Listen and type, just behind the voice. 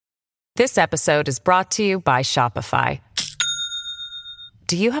This episode is brought to you by Shopify.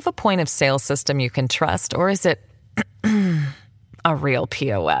 Do you have a point of sale system you can trust, or is it a real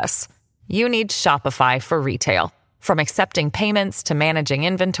POS? You need Shopify for retail. From accepting payments to managing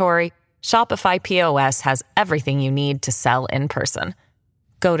inventory, Shopify POS has everything you need to sell in person.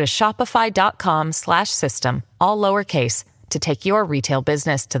 Go to shopify.com/system, all lowercase, to take your retail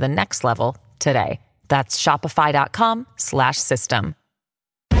business to the next level today. That's shopify.com/system.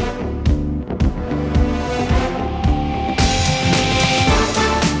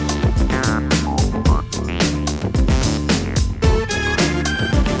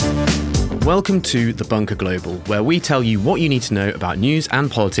 Welcome to The Bunker Global, where we tell you what you need to know about news and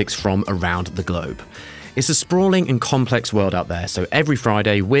politics from around the globe. It's a sprawling and complex world out there, so every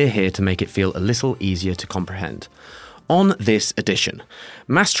Friday we're here to make it feel a little easier to comprehend. On this edition,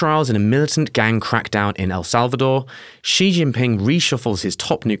 mass trials in a militant gang crackdown in El Salvador, Xi Jinping reshuffles his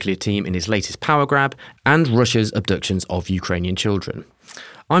top nuclear team in his latest power grab, and Russia's abductions of Ukrainian children.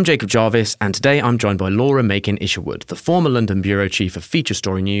 I'm Jacob Jarvis, and today I'm joined by Laura Makin-Isherwood, the former London Bureau Chief of Feature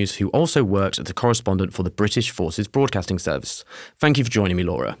Story News, who also worked as a correspondent for the British Forces Broadcasting Service. Thank you for joining me,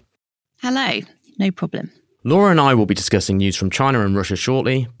 Laura. Hello, no problem. Laura and I will be discussing news from China and Russia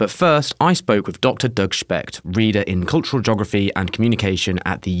shortly, but first I spoke with Dr. Doug Specht, reader in Cultural Geography and Communication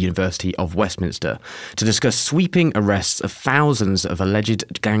at the University of Westminster, to discuss sweeping arrests of thousands of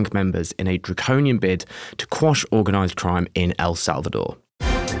alleged gang members in a draconian bid to quash organised crime in El Salvador.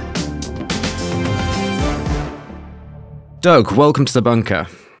 Doug, welcome to The Bunker.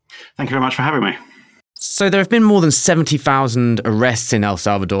 Thank you very much for having me. So there have been more than 70,000 arrests in El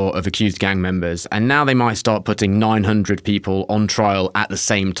Salvador of accused gang members, and now they might start putting 900 people on trial at the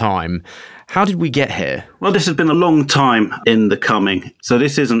same time. How did we get here? Well, this has been a long time in the coming. So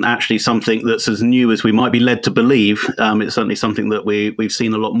this isn't actually something that's as new as we might be led to believe. It's certainly something that we've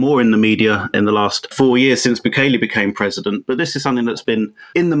seen a lot more in the media in the last 4 years since Bukele became president. But this is something that's been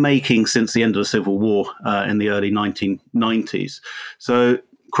in the making since the end of the Civil War in the early 1990s. So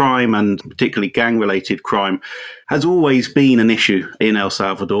crime, and particularly gang-related crime, has always been an issue in El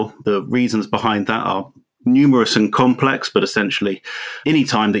Salvador. The reasons behind that are numerous and complex, but essentially any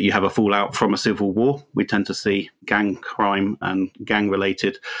time that you have a fallout from a civil war, we tend to see gang crime and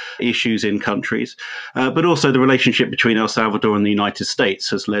gang-related issues in countries. But also the relationship between El Salvador and the United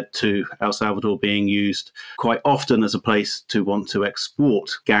States has led to El Salvador being used quite often as a place to want to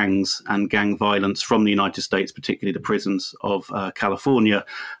export gangs and gang violence from the United States, particularly the prisons of California,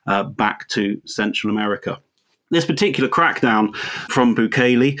 back to Central America. This particular crackdown from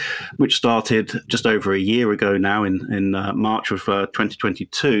Bukele, which started just over a year ago now in March of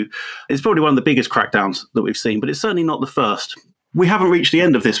 2022, is probably one of the biggest crackdowns that we've seen, but it's certainly not the first. We haven't reached the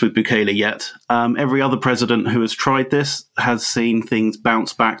end of this with Bukele yet. Every other president who has tried this has seen things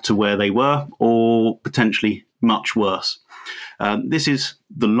bounce back to where they were, or potentially much worse. This is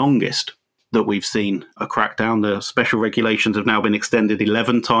the longest that we've seen a crackdown. The special regulations have now been extended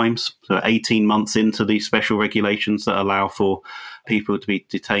 11 times, so 18 months into these special regulations that allow for people to be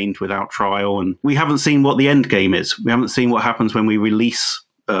detained without trial. And we haven't seen what the end game is. We haven't seen what happens when we release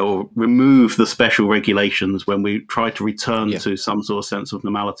or remove the special regulations, when we try to return to some sort of sense of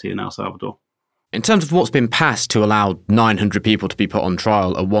normality in El Salvador. In terms of what's been passed to allow 900 people to be put on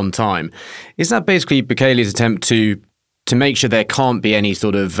trial at one time, is that basically Bukele's attempt to make sure there can't be any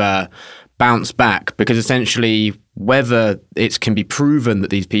sort of bounce back? Because essentially, whether it can be proven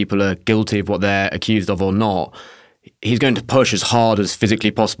that these people are guilty of what they're accused of or not, he's going to push as hard as physically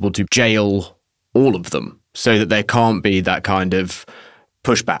possible to jail all of them so that there can't be that kind of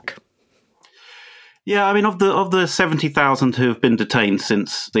pushback. Yeah, I mean, of the 70,000 who have been detained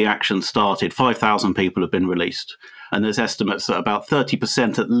since the action started, 5,000 people have been released. And there's estimates that about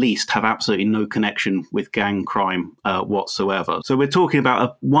 30% at least have absolutely no connection with gang crime whatsoever. So we're talking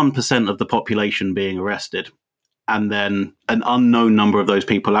about 1% of the population being arrested, and then an unknown number of those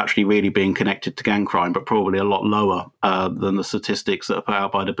people actually really being connected to gang crime, but probably a lot lower than the statistics that are put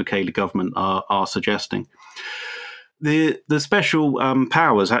out by the Bukele government are suggesting. The special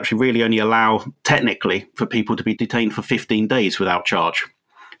powers actually really only allow, technically, for people to be detained for 15 days without charge.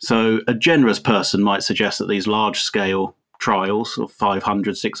 So a generous person might suggest that these large-scale trials of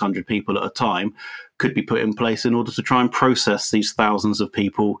 500, 600 people at a time could be put in place in order to try and process these thousands of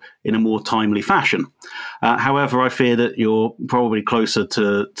people in a more timely fashion. However, I fear that you're probably closer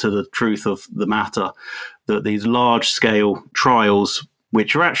to the truth of the matter, that these large-scale trials,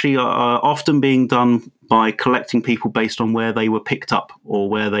 which are actually often being done by collecting people based on where they were picked up or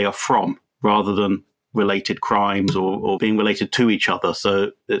where they are from, rather than related crimes or being related to each other.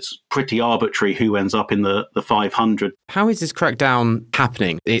 So it's pretty arbitrary who ends up in the 500. How is this crackdown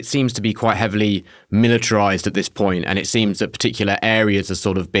happening? It seems to be quite heavily militarized at this point, and it seems that particular areas have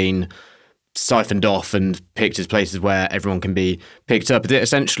sort of been siphoned off and picked as places where everyone can be picked up. Is it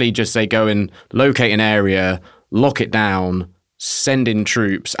essentially just they go and locate an area, lock it down, send in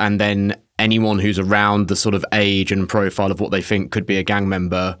troops, and then anyone who's around the sort of age and profile of what they think could be a gang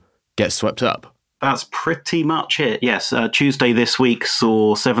member gets swept up? That's pretty much it, yes. Tuesday this week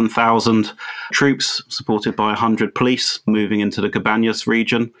saw 7,000 troops supported by 100 police moving into the Cabañas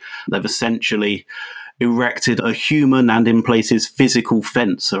region. They've essentially erected a human and in places physical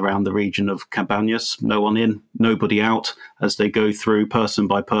fence around the region of Cabañas. No one in, nobody out, as they go through person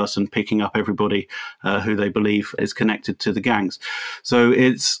by person, picking up everybody who they believe is connected to the gangs. So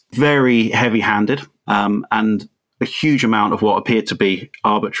it's very heavy-handed and a huge amount of what appeared to be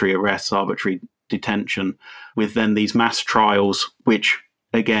arbitrary arrests, arbitrary detention, with then these mass trials, which,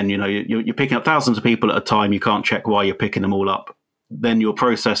 again, you're picking up thousands of people at a time. You can't check why you're picking them all up. Then you're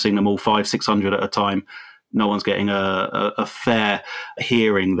processing them all 500-600 at a time. No one's getting a fair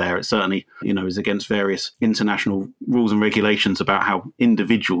hearing there. It certainly, is against various international rules and regulations about how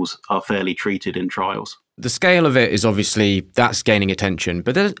individuals are fairly treated in trials. The scale of it is obviously, that's gaining attention.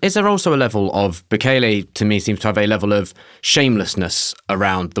 But is there also a level of, Bukele, to me, seems to have a level of shamelessness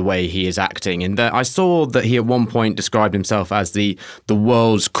around the way he is acting. And that I saw that he at one point described himself as the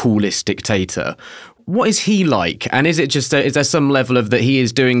world's coolest dictator. What is he like? And is it just, is there some level of that he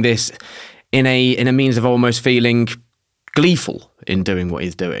is doing this in a means of almost feeling gleeful in doing what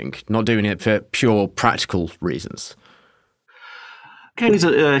he's doing, not doing it for pure practical reasons? He's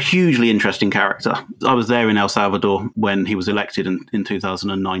a hugely interesting character. I was there in El Salvador when he was elected in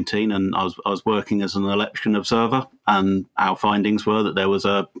 2019, and I was working as an election observer, and our findings were that there was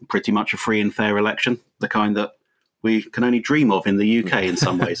pretty much a free and fair election, the kind that we can only dream of in the UK in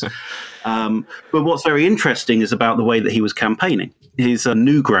some ways. But what's very interesting is about the way that he was campaigning. His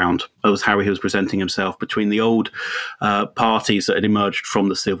new ground was how he was presenting himself between the old parties that had emerged from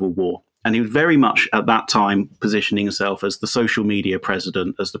the Civil War. And he was very much at that time positioning himself as the social media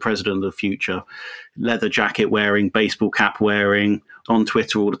president, as the president of the future, leather jacket wearing, baseball cap wearing, on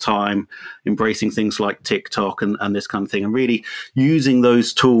Twitter all the time, embracing things like TikTok and this kind of thing, and really using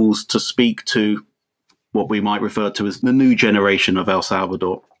those tools to speak to what we might refer to as the new generation of El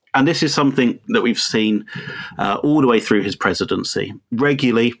Salvador. And this is something that we've seen all the way through his presidency.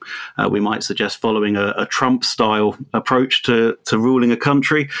 Regularly, we might suggest following a Trump-style approach to ruling a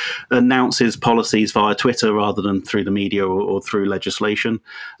country, announces policies via Twitter rather than through the media or through legislation,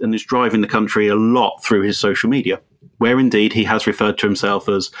 and is driving the country a lot through his social media, where indeed he has referred to himself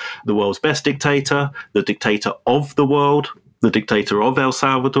as the world's best dictator, the dictator of the world, the dictator of El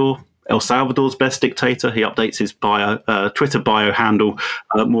Salvador, El Salvador's best dictator. He updates his Twitter bio handle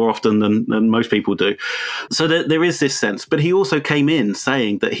more often than most people do. So there is this sense. But he also came in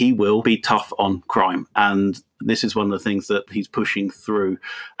saying that he will be tough on crime. And this is one of the things that he's pushing through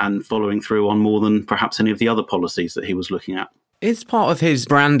and following through on more than perhaps any of the other policies that he was looking at. Is part of his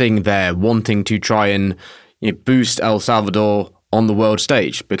branding there wanting to try and boost El Salvador on the world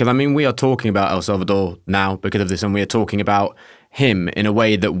stage? Because, we are talking about El Salvador now because of this, and we are talking about him in a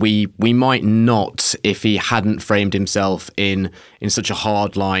way that we might not if he hadn't framed himself in such a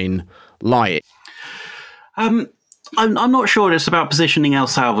hardline light. I'm not sure it's about positioning El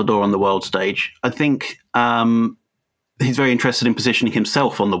Salvador on the world stage. I think he's very interested in positioning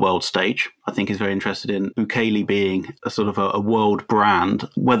himself on the world stage. I think he's very interested in Bukele being a sort of a world brand.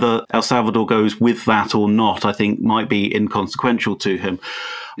 Whether El Salvador goes with that or not, I think might be inconsequential to him.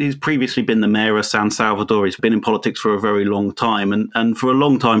 He's previously been the mayor of San Salvador. He's been in politics for a very long time. And for a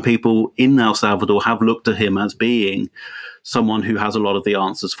long time, people in El Salvador have looked at him as being someone who has a lot of the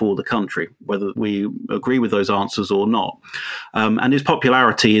answers for the country, whether we agree with those answers or not. And his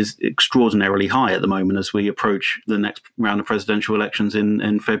popularity is extraordinarily high at the moment as we approach the next round of presidential elections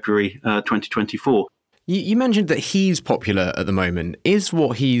in February 2024. You mentioned that he's popular at the moment. Is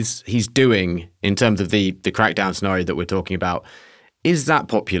what he's doing in terms of the crackdown scenario that we're talking about, is that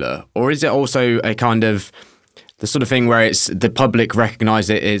popular? Or is it also a kind of the sort of thing where it's the public recognise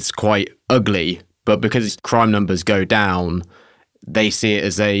it as quite ugly, but because crime numbers go down, they see it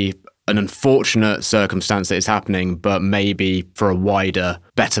as an unfortunate circumstance that is happening, but maybe for a wider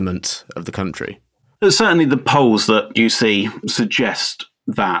betterment of the country? Certainly the polls that you see suggest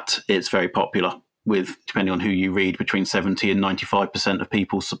that it's very popular, with, depending on who you read, between 70 and 95% of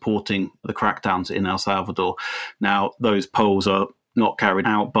people supporting the crackdowns in El Salvador. Now, those polls are not carried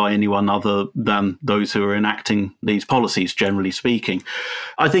out by anyone other than those who are enacting these policies, generally speaking.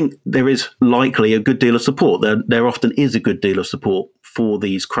 I think there is likely a good deal of support. There often is a good deal of support for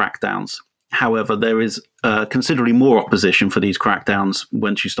these crackdowns. However, there is considerably more opposition for these crackdowns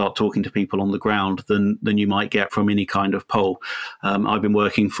once you start talking to people on the ground than you might get from any kind of poll. I've been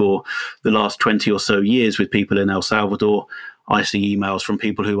working for the last 20 or so years with people in El Salvador. I see emails from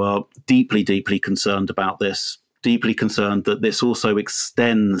people who are deeply, deeply concerned about this, deeply concerned that this also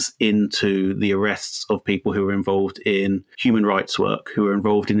extends into the arrests of people who are involved in human rights work, who are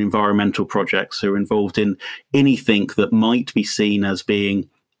involved in environmental projects, who are involved in anything that might be seen as being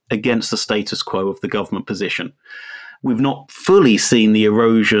against the status quo of the government position. We've not fully seen the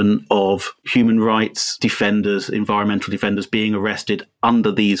erosion of human rights defenders, environmental defenders being arrested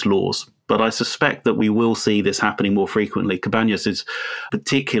under these laws. But I suspect that we will see this happening more frequently. Cabañas is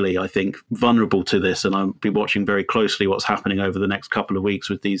particularly, I think, vulnerable to this. And I'll be watching very closely what's happening over the next couple of weeks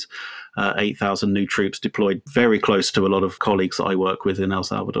with these 8,000 new troops deployed very close to a lot of colleagues that I work with in El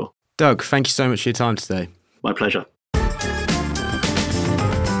Salvador. Doug, thank you so much for your time today. My pleasure.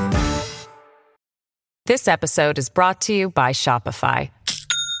 This episode is brought to you by Shopify.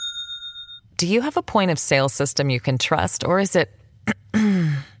 Do you have a point of sale system you can trust, or is it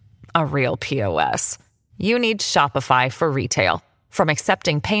a real POS? You need Shopify for retail. From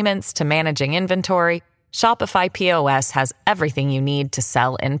accepting payments to managing inventory, Shopify POS has everything you need to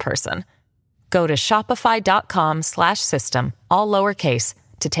sell in person. Go to shopify.com/system, all lowercase,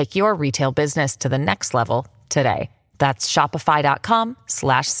 to take your retail business to the next level today. That's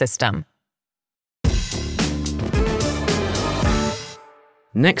shopify.com/system.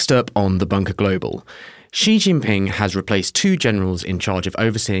 Next up on The Bunker Global, Xi Jinping has replaced 2 generals in charge of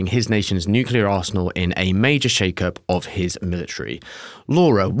overseeing his nation's nuclear arsenal in a major shakeup of his military.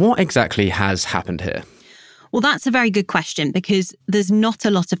 Laura, what exactly has happened here? Well, that's a very good question because there's not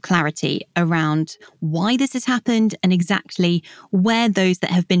a lot of clarity around why this has happened and exactly where those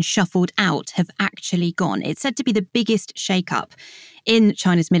that have been shuffled out have actually gone. It's said to be the biggest shakeup in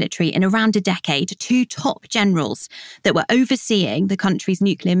China's military in around a decade. 2 top generals that were overseeing the country's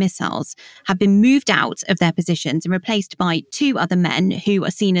nuclear missiles have been moved out of their positions and replaced by 2 other men who are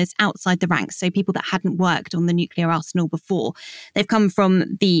seen as outside the ranks, so people that hadn't worked on the nuclear arsenal before. They've come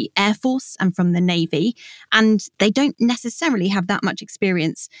from the Air Force and from the Navy, and they don't necessarily have that much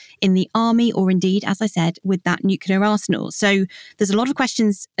experience in the army or indeed, as I said, with that nuclear arsenal. So there's a lot of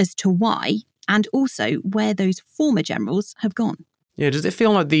questions as to why and also where those former generals have gone. Yeah, does it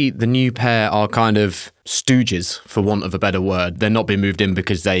feel like the new pair are kind of stooges, for want of a better word? They're not being moved in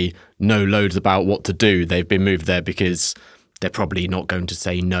because they know loads about what to do. They've been moved there because they're probably not going to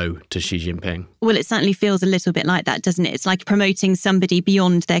say no to Xi Jinping. Well, it certainly feels a little bit like that, doesn't it? It's like promoting somebody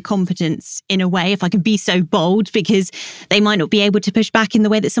beyond their competence in a way, if I can be so bold, because they might not be able to push back in the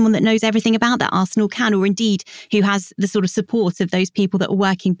way that someone that knows everything about that arsenal can, or indeed who has the sort of support of those people that are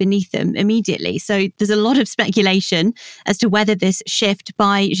working beneath them immediately. So there's a lot of speculation as to whether this shift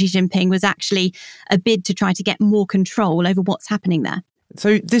by Xi Jinping was actually a bid to try to get more control over what's happening there.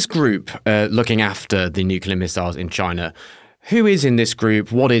 So this group looking after the nuclear missiles in China, who is in this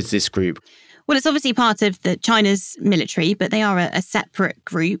group? What is this group? Well, it's obviously part of China's military, but they are a separate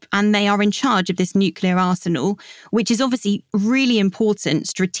group and they are in charge of this nuclear arsenal, which is obviously really important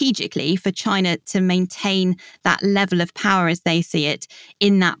strategically for China to maintain that level of power as they see it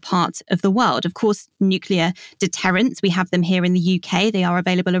in that part of the world. Of course, nuclear deterrents, we have them here in the UK. They are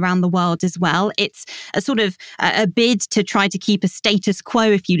available around the world as well. It's a sort of a bid to try to keep a status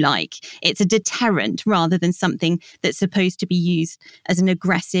quo, if you like. It's a deterrent rather than something that's supposed to be used as an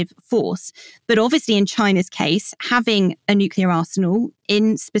aggressive force. But obviously, in China's case, having a nuclear arsenal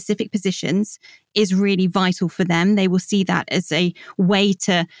in specific positions is really vital for them. They will see that as a way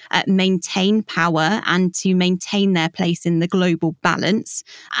to maintain power and to maintain their place in the global balance.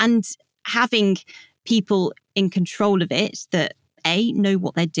 And having people in control of it that A, know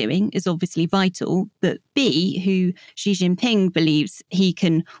what they're doing is obviously vital, but B, who Xi Jinping believes he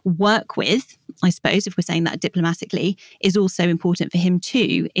can work with, I suppose, if we're saying that diplomatically, is also important for him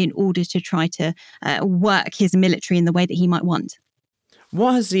too, in order to try to work his military in the way that he might want.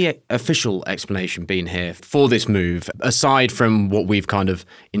 What has the official explanation been here for this move, aside from what we've kind of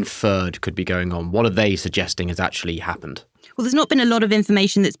inferred could be going on? What are they suggesting has actually happened? Well, there's not been a lot of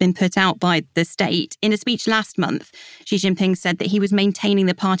information that's been put out by the state. In a speech last month, Xi Jinping said that he was maintaining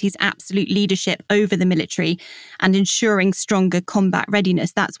the party's absolute leadership over the military and ensuring stronger combat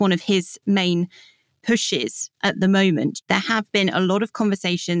readiness. That's one of his main pushes at the moment. There have been a lot of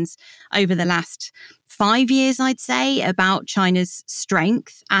conversations over the last 5 years, I'd say, about China's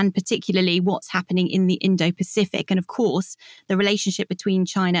strength and particularly what's happening in the Indo-Pacific. And of course, the relationship between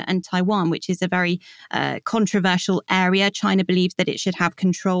China and Taiwan, which is a very controversial area. China believes that it should have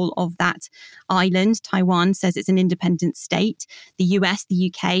control of that island. Taiwan says it's an independent state. The US,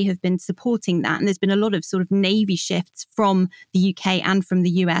 the UK have been supporting that. And there's been a lot of sort of Navy shifts from the UK and from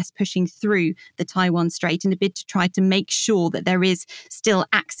the US pushing through the Taiwan Strait in a bid to try to make sure that there is still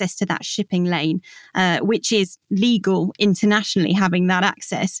access to that shipping lane, which is legal internationally, having that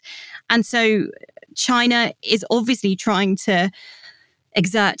access. And so China is obviously trying to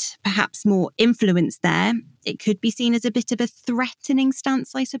exert perhaps more influence there. It could be seen as a bit of a threatening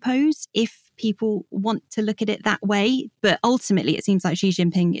stance, I suppose, if people want to look at it that way. But ultimately, it seems like Xi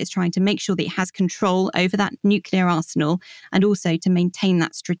Jinping is trying to make sure that he has control over that nuclear arsenal and also to maintain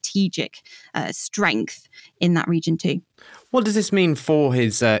that strategic strength in that region too. What does this mean for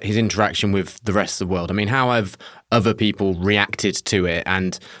his interaction with the rest of the world? I mean, how have other people reacted to it?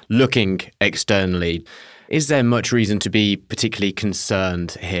 And looking externally, is there much reason to be particularly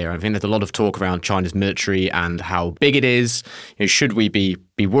concerned here? I think there's a lot of talk around China's military and how big it is. Should we be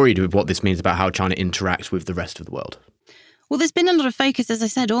worried with what this means about how China interacts with the rest of the world? Well, there's been a lot of focus, as I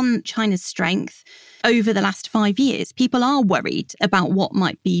said, on China's strength over the last 5 years. People are worried about what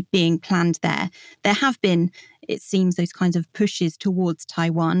might be being planned there. There have been, it seems, those kinds of pushes towards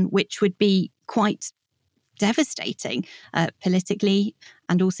Taiwan, which would be quite devastating politically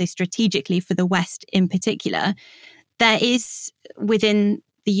and also strategically for the West in particular. There is within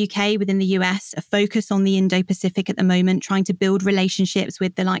the UK, within the US, a focus on the Indo-Pacific at the moment, trying to build relationships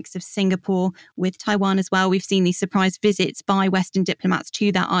with the likes of Singapore, with Taiwan as well. We've seen these surprise visits by Western diplomats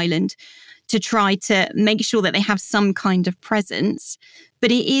to that island to try to make sure that they have some kind of presence.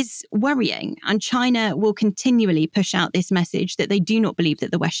 But it is worrying. And China will continually push out this message that they do not believe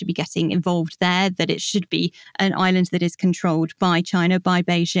that the West should be getting involved there, that it should be an island that is controlled by China, by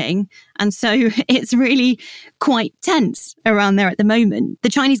Beijing. And so it's really quite tense around there at the moment. The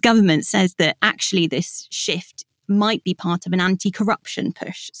Chinese government says that actually this shift might be part of an anti-corruption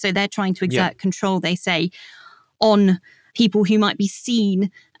push. So they're trying to exert control, they say, on people who might be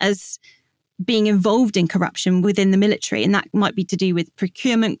seen as being involved in corruption within the military. And that might be to do with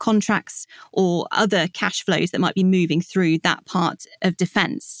procurement contracts or other cash flows that might be moving through that part of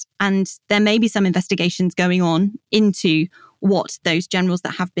defence. And there may be some investigations going on into what those generals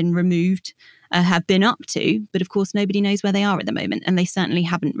that have been removed have been up to. But of course, nobody knows where they are at the moment. And they certainly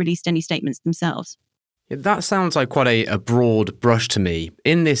haven't released any statements themselves. That sounds like quite a broad brush to me.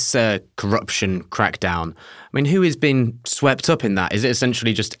 In this corruption crackdown, I mean, who has been swept up in that? Is it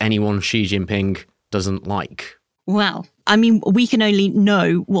essentially just anyone Xi Jinping doesn't like? Well, I mean, we can only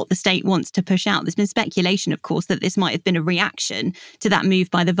know what the state wants to push out. There's been speculation, of course, that this might have been a reaction to that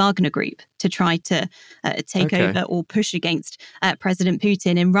move by the Wagner Group to try to take over or push against President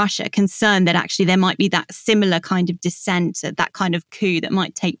Putin in Russia, concerned that actually there might be that similar kind of dissent, that kind of coup that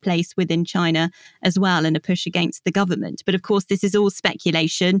might take place within China as well, and a push against the government. But of course, this is all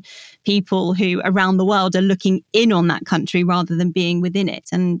speculation. People who around the world are looking in on that country rather than being within it.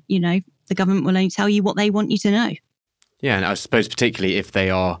 And, you know, the government will only tell you what they want you to know. Yeah, and I suppose particularly if they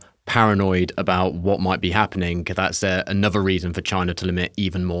are paranoid about what might be happening, that's another reason for China to limit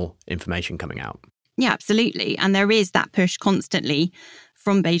even more information coming out. Yeah, absolutely. And there is that push constantly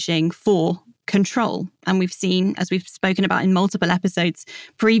from Beijing for control. And we've seen, as we've spoken about in multiple episodes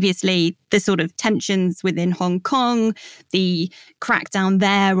previously, the sort of tensions within Hong Kong, the crackdown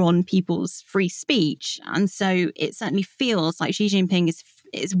there on people's free speech. And so it certainly feels like Xi Jinping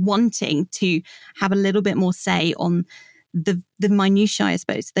is wanting to have a little bit more say on the minutiae, I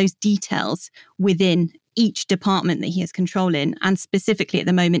suppose, those details within each department that he has control in. And specifically at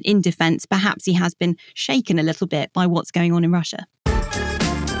the moment in defence, perhaps he has been shaken a little bit by what's going on in Russia.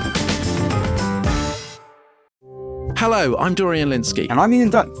 Hello, I'm Dorian Linsky. And I'm Ian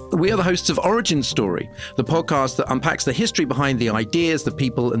Dunn. We are the hosts of Origin Story, the podcast that unpacks the history behind the ideas, the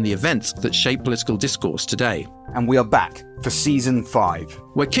people, and the events that shape political discourse today. And we are back for season 5.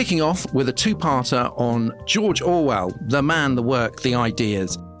 We're kicking off with a two-parter on George Orwell, the man, the work, the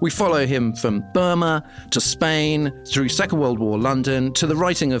ideas. We follow him from Burma to Spain, through Second World War London, to the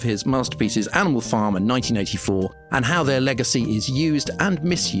writing of his masterpieces Animal Farm in 1984, and how their legacy is used and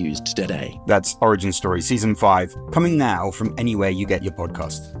misused today. That's Origin Story Season 5, coming now from anywhere you get your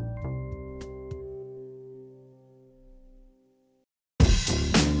podcasts.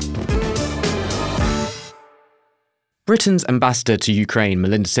 Britain's ambassador to Ukraine,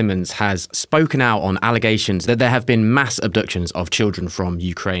 Melinda Simmons, has spoken out on allegations that there have been mass abductions of children from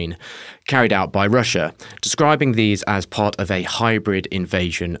Ukraine carried out by Russia, describing these as part of a hybrid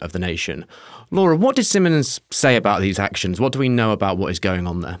invasion of the nation. Laura, what did Simmons say about these actions? What do we know about what is going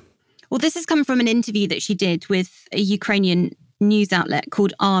on there? Well, this has come from an interview that she did with a Ukrainian news outlet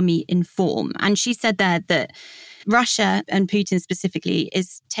called Army Inform. And she said there that Russia, and Putin specifically,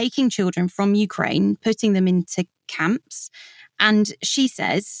 is taking children from Ukraine, putting them into camps, and she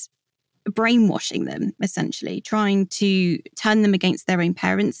says brainwashing them, essentially, trying to turn them against their own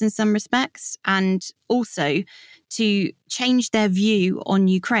parents in some respects, and also to change their view on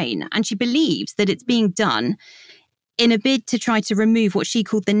Ukraine. And she believes that it's being done in a bid to try to remove what she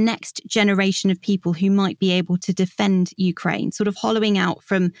called the next generation of people who might be able to defend Ukraine, sort of hollowing out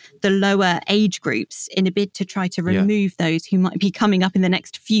from the lower age groups in a bid to try to remove those who might be coming up in the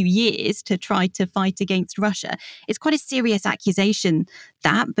next few years to try to fight against Russia. It's quite a serious accusation,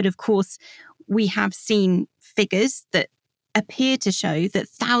 that, but of course, we have seen figures that appear to show that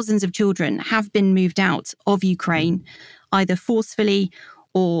thousands of children have been moved out of Ukraine, either forcefully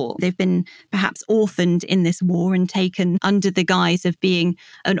or they've been perhaps orphaned in this war and taken under the guise of being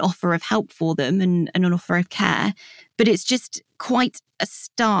an offer of help for them and an offer of care. But it's just quite a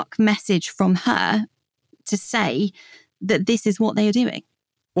stark message from her to say that this is what they are doing.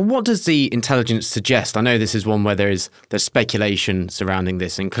 Well, what does the intelligence suggest? I know this is one where there's speculation surrounding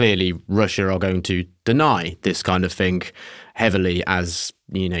this, and clearly Russia are going to deny this kind of thing heavily, as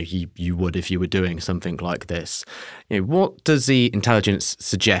you would if you were doing something like this. What does the intelligence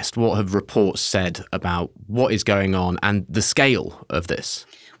suggest? What have reports said about what is going on and the scale of this?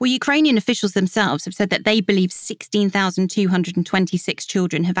 Well, Ukrainian officials themselves have said that they believe 16,226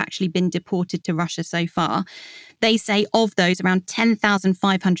 children have actually been deported to Russia so far. They say of those, around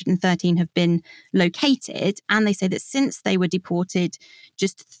 10,513 have been located. And they say that since they were deported,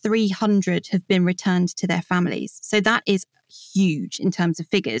 just 300 have been returned to their families. So that is huge in terms of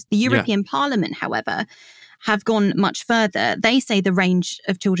figures. The European Parliament, however, have gone much further. They say the range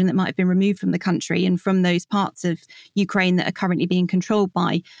of children that might have been removed from the country and from those parts of Ukraine that are currently being controlled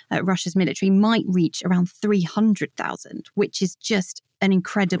by Russia's military might reach around 300,000, which is just an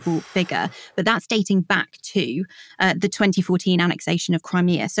incredible figure. But that's dating back to the 2014 annexation of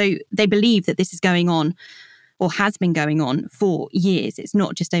Crimea. So they believe that this is going on, or has been going on, for years. It's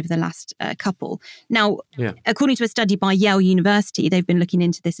not just over the last couple. Now, according to a study by Yale University, they've been looking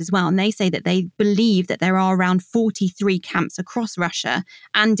into this as well, and they say that they believe that there are around 43 camps across Russia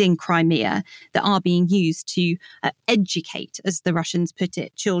and in Crimea that are being used to educate, as the Russians put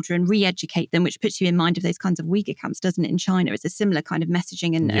it, children, re-educate them, which puts you in mind of those kinds of Uyghur camps, doesn't it, in China? It's a similar kind of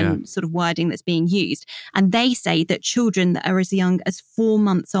messaging and sort of wording that's being used. And they say that children that are as young as 4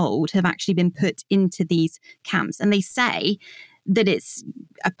 months old have actually been put into these camps. And they say that it's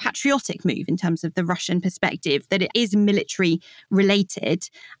a patriotic move in terms of the Russian perspective, that it is military related,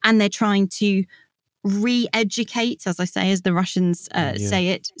 and they're trying to re-educate, as I say, as the Russians say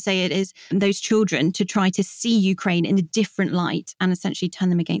it is, those children to try to see Ukraine in a different light and essentially turn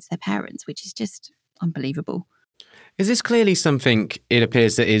them against their parents, which is just unbelievable. Is this clearly something, it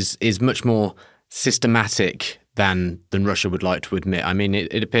appears, that is much more systematic than Russia would like to admit? I mean,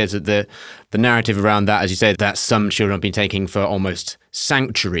 it appears that the narrative around that, as you say, that some children have been taken for almost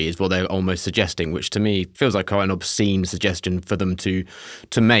sanctuary is what they're almost suggesting, which to me feels like quite an obscene suggestion for them to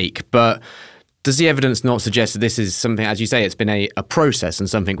make. But does the evidence not suggest that this is something, as you say, it's been a process and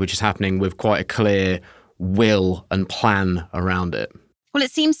something which is happening with quite a clear will and plan around it? Well, it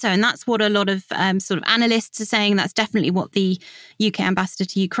seems so. And that's what a lot of sort of analysts are saying. That's definitely what the UK ambassador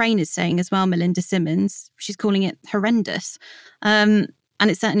to Ukraine is saying as well, Melinda Simmons. She's calling it horrendous. And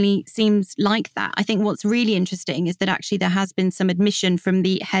it certainly seems like that. I think what's really interesting is that actually there has been some admission from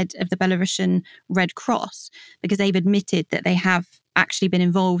the head of the Belarusian Red Cross, because they've admitted that they have actually been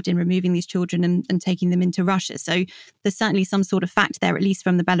involved in removing these children and taking them into Russia. So there's certainly some sort of fact there, at least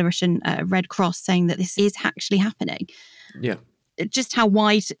from the Belarusian Red Cross, saying that this is actually happening. Yeah. Just how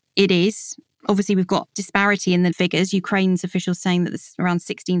wide it is. Obviously, we've got disparity in the figures. Ukraine's officials saying that this is around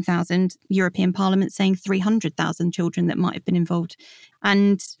 16,000. European Parliament saying 300,000 children that might have been involved.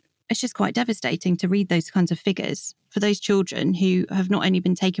 And it's just quite devastating to read those kinds of figures for those children who have not only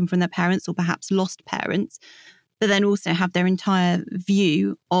been taken from their parents or perhaps lost parents, but then also have their entire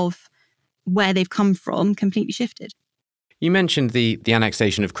view of where they've come from completely shifted. You mentioned the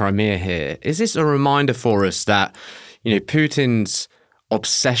annexation of Crimea here. Is this a reminder for us that, Putin's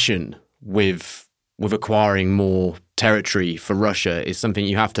obsession with acquiring more territory for Russia is something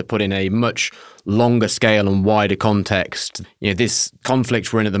you have to put in a much longer scale and wider context. This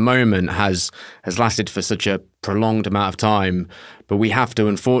conflict we're in at the moment has lasted for such a prolonged amount of time, but we have to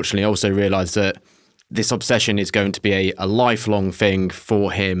unfortunately also realise that this obsession is going to be a lifelong thing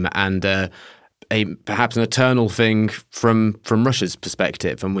for him, and perhaps an eternal thing from Russia's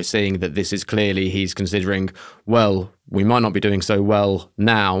perspective. And we're seeing that this is clearly, he's considering, well, we might not be doing so well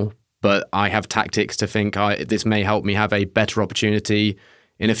now, but I have tactics to think this may help me have a better opportunity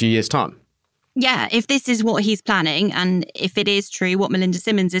in a few years' time. Yeah, if this is what he's planning, and if it is true what Melinda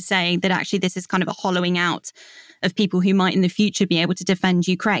Simmons is saying, that actually this is kind of a hollowing out of people who might in the future be able to defend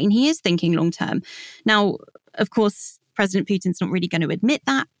Ukraine, he is thinking long term. Now, of course, President Putin's not really going to admit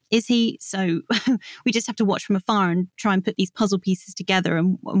that, is he? So we just have to watch from afar and try and put these puzzle pieces together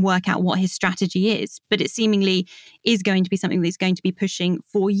and work out what his strategy is. But it seemingly is going to be something that he's going to be pushing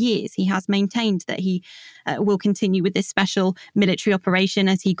for years. He has maintained that he will continue with this special military operation,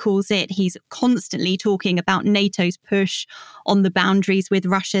 as he calls it. He's constantly talking about NATO's push on the boundaries with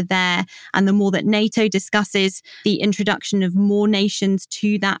Russia there. And the more that NATO discusses the introduction of more nations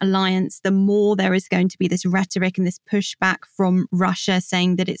to that alliance, the more there is going to be this rhetoric and this pushback from Russia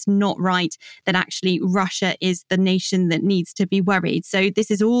saying that it's not right, that actually Russia is the nation that needs to be worried. So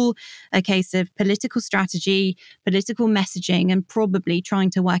this is all a case of political strategy, political messaging, and probably trying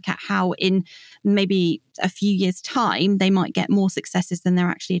to work out how in maybe a few years' time they might get more successes than they're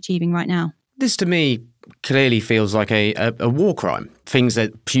actually achieving right now. This to me clearly feels like a war crime. Things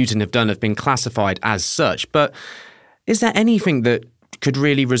that Putin have done have been classified as such. But is there anything that could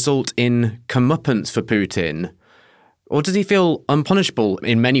really result in comeuppance for Putin? Or does he feel unpunishable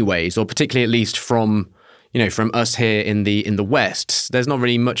in many ways, or particularly at least from us here in the West? There's not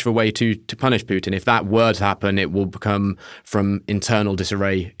really much of a way to punish Putin. If that were to happen, it will become from internal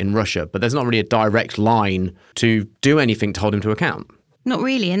disarray in Russia. But there's not really a direct line to do anything to hold him to account. Not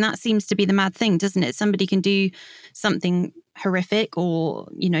really. And that seems to be the mad thing, doesn't it? Somebody can do something horrific or,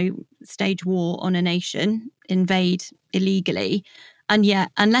 stage war on a nation, invade illegally. And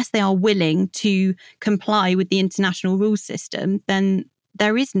yet, unless they are willing to comply with the international rules system, then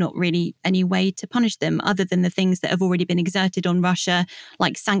there is not really any way to punish them other than the things that have already been exerted on Russia,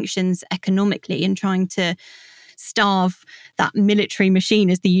 like sanctions economically and trying to starve that military machine,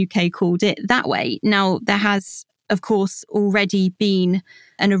 as the UK called it, that way. Now, there has, of course, already been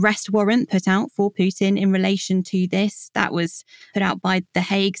an arrest warrant put out for Putin in relation to this. That was put out by The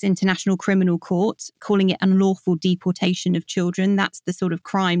Hague's International Criminal Court, calling it unlawful deportation of children. That's the sort of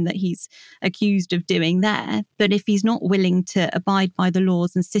crime that he's accused of doing there. But if he's not willing to abide by the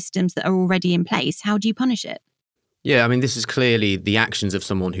laws and systems that are already in place, how do you punish it? Yeah, I mean, this is clearly the actions of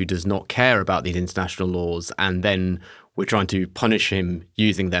someone who does not care about these international laws, and then we're trying to punish him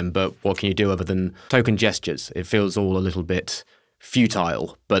using them. But what can you do other than token gestures? It feels all a little bit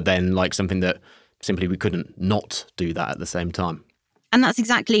futile, but then like something that simply we couldn't not do that at the same time. And that's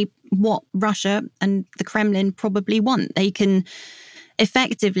exactly what Russia and the Kremlin probably want. They can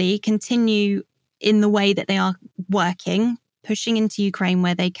effectively continue in the way that they are working, pushing into Ukraine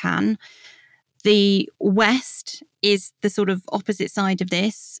where they can. The West is the sort of opposite side of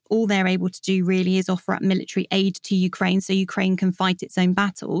this. All they're able to do really is offer up military aid to Ukraine so Ukraine can fight its own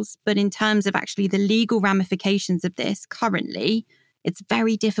battles. But in terms of actually the legal ramifications of this currently, it's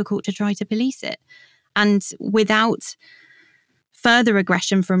very difficult to try to police it. And without further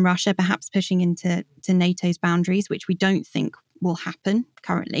aggression from Russia, perhaps pushing into NATO's boundaries, which we don't think will happen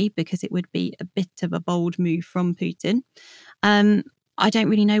currently because it would be a bit of a bold move from Putin, I don't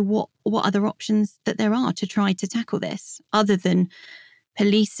really know what other options that there are to try to tackle this other than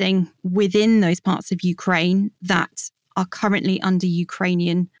policing within those parts of Ukraine that are currently under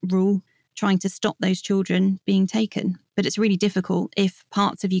Ukrainian rule, trying to stop those children being taken. But it's really difficult if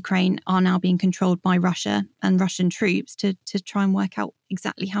parts of Ukraine are now being controlled by Russia and Russian troops to try and work out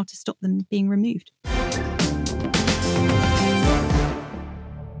exactly how to stop them being removed.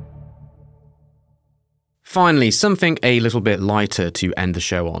 Finally, something a little bit lighter to end the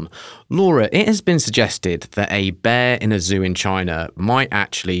show on. Laura, it has been suggested that a bear in a zoo in China might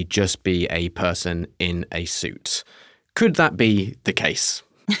actually just be a person in a suit. Could that be the case?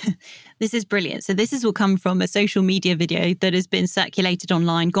 This is brilliant. So this has all come from a social media video that has been circulated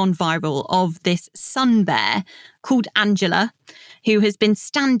online, gone viral, of this sun bear called Angela, who has been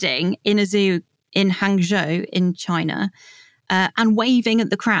standing in a zoo in Hangzhou in China, and waving at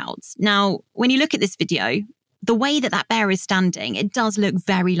the crowds. Now, when you look at this video, the way that bear is standing, it does look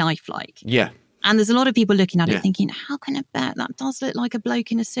very lifelike. Yeah. And there's a lot of people looking at it thinking, how can a bear, that does look like a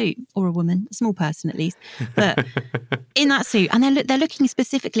bloke in a suit, or a woman, a small person at least, but in that suit. And they're looking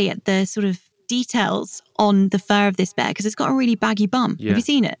specifically at the sort of details on the fur of this bear because it's got a really baggy bum. Yeah. Have you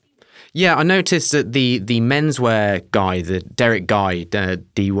seen it? Yeah, I noticed that the menswear guy, the Derek Guy,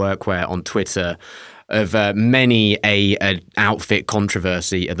 D Workwear on Twitter, of many a outfit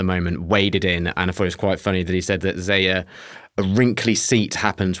controversy at the moment waded in, and I thought it was quite funny that he said that there's a wrinkly seat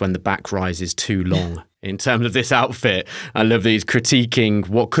happens when the back rise is too long in terms of this outfit. I love that he's critiquing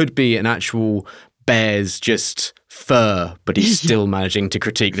what could be an actual bear's just fur, but he's still managing to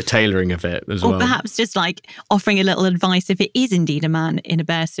critique the tailoring of it as well. Or perhaps just like offering a little advice if it is indeed a man in a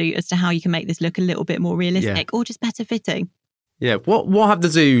bear suit as to how you can make this look a little bit more realistic or just better fitting. Yeah, what have the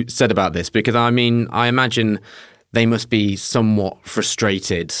zoo said about this? Because I mean, I imagine they must be somewhat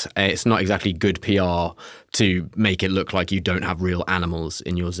frustrated. It's not exactly good PR to make it look like you don't have real animals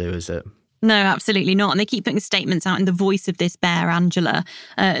in your zoo, is it? No, absolutely not. And they keep putting statements out in the voice of this bear, Angela,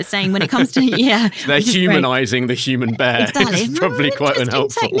 saying when it comes to, they're humanising the human bear. Exactly. It's probably quite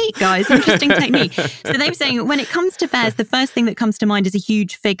unhelpful. Technique, guys. Interesting technique. So they were saying when it comes to bears, the first thing that comes to mind is a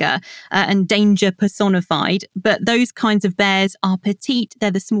huge figure and danger personified. But those kinds of bears are petite. They're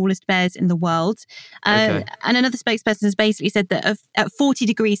the smallest bears in the world. And another spokesperson has basically said that at 40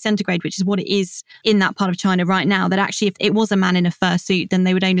 degrees centigrade, which is what it is in that part of China right now, that actually if it was a man in a fur suit, then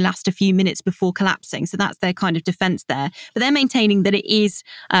they would only last a few minutes before collapsing. So that's their kind of defense there. But they're maintaining that it is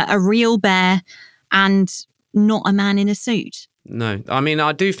a real bear and not a man in a suit. No, I mean,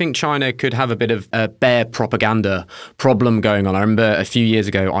 I do think China could have a bit of a bear propaganda problem going on. I remember a few years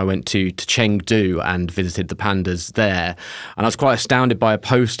ago, I went to Chengdu and visited the pandas there. And I was quite astounded by a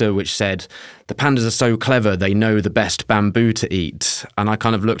poster which said, the pandas are so clever, they know the best bamboo to eat. And I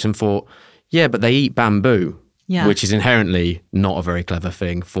kind of looked and thought, yeah, but they eat bamboo. Yeah. Which is inherently not a very clever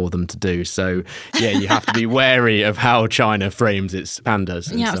thing for them to do. So, yeah, you have to be wary of how China frames its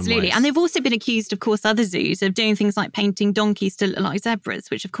pandas. Yeah, absolutely. Ways. And they've also been accused, of course, other zoos of doing things like painting donkeys to look like zebras,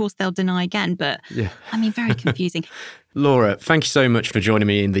 which, of course, they'll deny again. But, I mean, very confusing. Laura, thank you so much for joining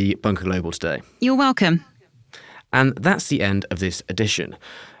me in the Bunker Global today. You're welcome. And that's the end of this edition.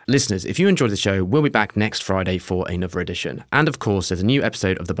 Listeners, if you enjoyed the show, we'll be back next Friday for another edition. And of course, there's a new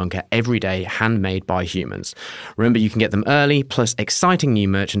episode of The Bunker every day, handmade by humans. Remember, you can get them early, plus exciting new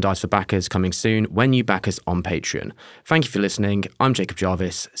merchandise for backers coming soon when you back us on Patreon. Thank you for listening. I'm Jacob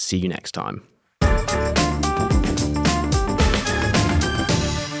Jarvis. See you next time.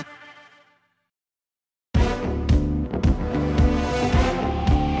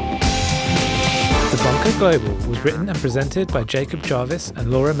 Bunker Global was written and presented by Jacob Jarvis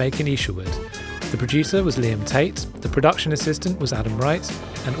and Laura Macon-Isherwood. The producer was Liam Tate, the production assistant was Adam Wright,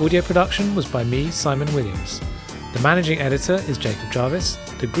 and audio production was by me, Simon Williams. The managing editor is Jacob Jarvis,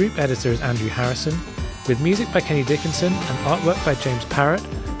 the group editor is Andrew Harrison, with music by Kenny Dickinson and artwork by James Parrott.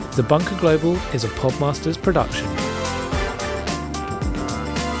 The Bunker Global is a Podmasters production.